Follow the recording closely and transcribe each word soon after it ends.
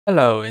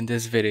Hello, in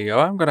this video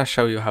I'm gonna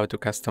show you how to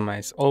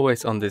customize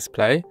Always on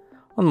Display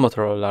on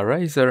Motorola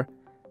Razr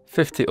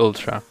 50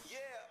 Ultra.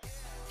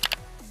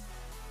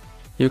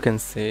 You can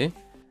see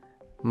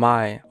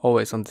my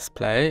Always on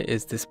Display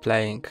is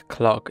displaying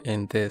clock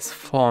in this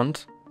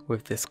font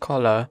with this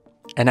color,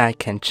 and I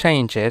can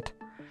change it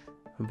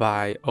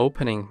by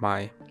opening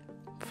my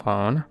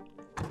phone,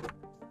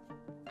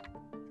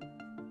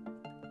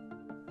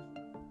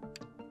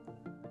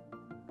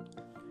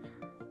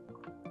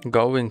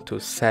 going to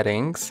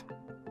settings.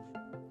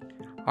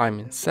 I'm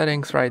in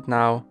settings right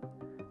now,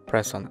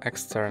 press on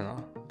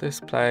external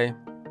display,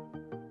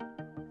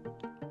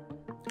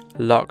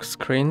 lock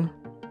screen,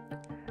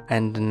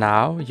 and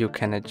now you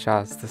can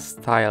adjust the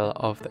style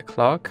of the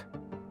clock.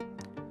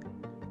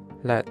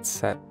 Let's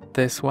set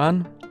this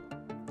one,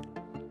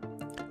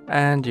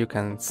 and you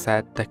can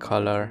set the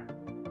color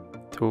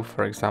to,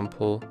 for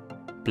example,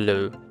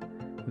 blue.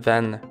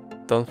 Then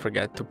don't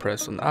forget to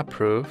press on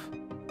approve.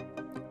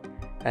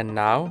 And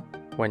now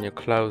when you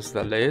close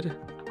the lid,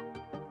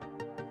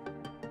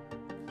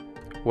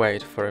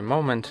 wait for a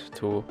moment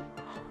to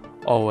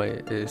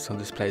Always on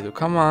Display to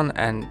come on,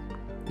 and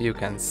you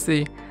can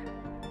see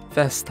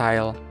the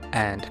style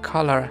and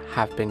color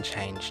have been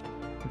changed.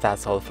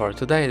 That's all for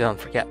today. Don't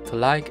forget to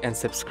like and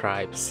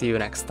subscribe. See you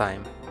next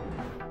time.